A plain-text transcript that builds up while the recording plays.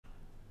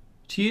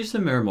To use the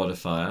mirror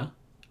modifier,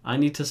 I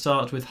need to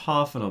start with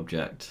half an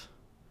object.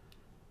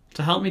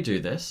 To help me do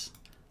this,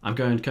 I'm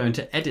going to go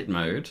into Edit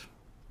mode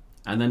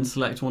and then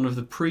select one of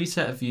the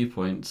preset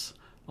viewpoints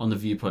on the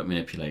viewpoint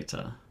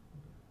manipulator.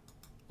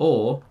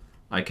 Or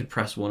I could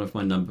press one of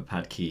my number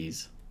pad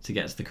keys to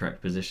get to the correct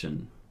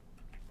position.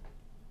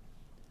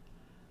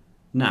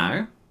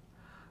 Now,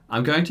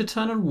 I'm going to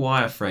turn on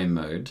wireframe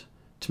mode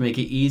to make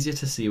it easier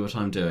to see what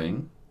I'm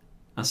doing,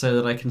 and so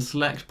that I can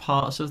select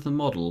parts of the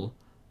model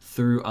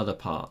through other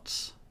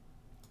parts.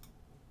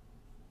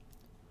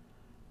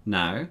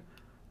 Now,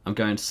 I'm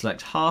going to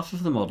select half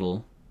of the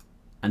model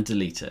and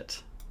delete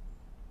it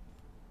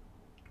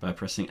by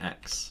pressing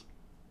X.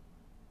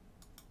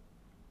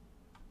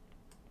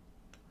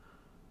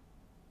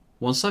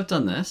 Once I've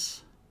done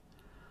this,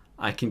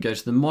 I can go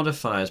to the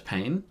modifiers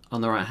pane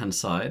on the right hand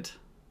side,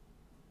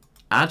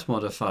 add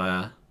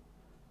modifier,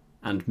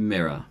 and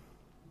mirror.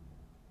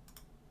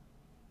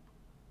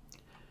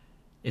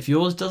 If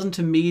yours doesn't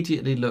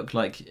immediately look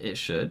like it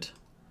should,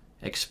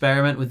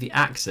 experiment with the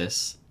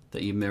axis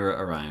that you mirror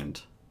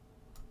around.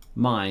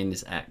 Mine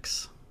is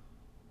X.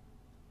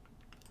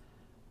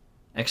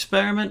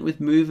 Experiment with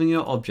moving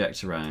your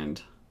object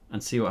around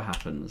and see what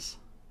happens.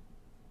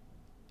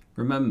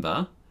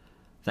 Remember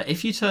that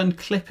if you turn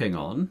clipping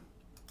on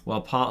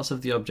while parts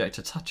of the object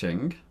are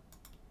touching,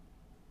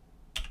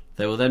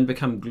 they will then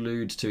become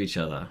glued to each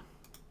other.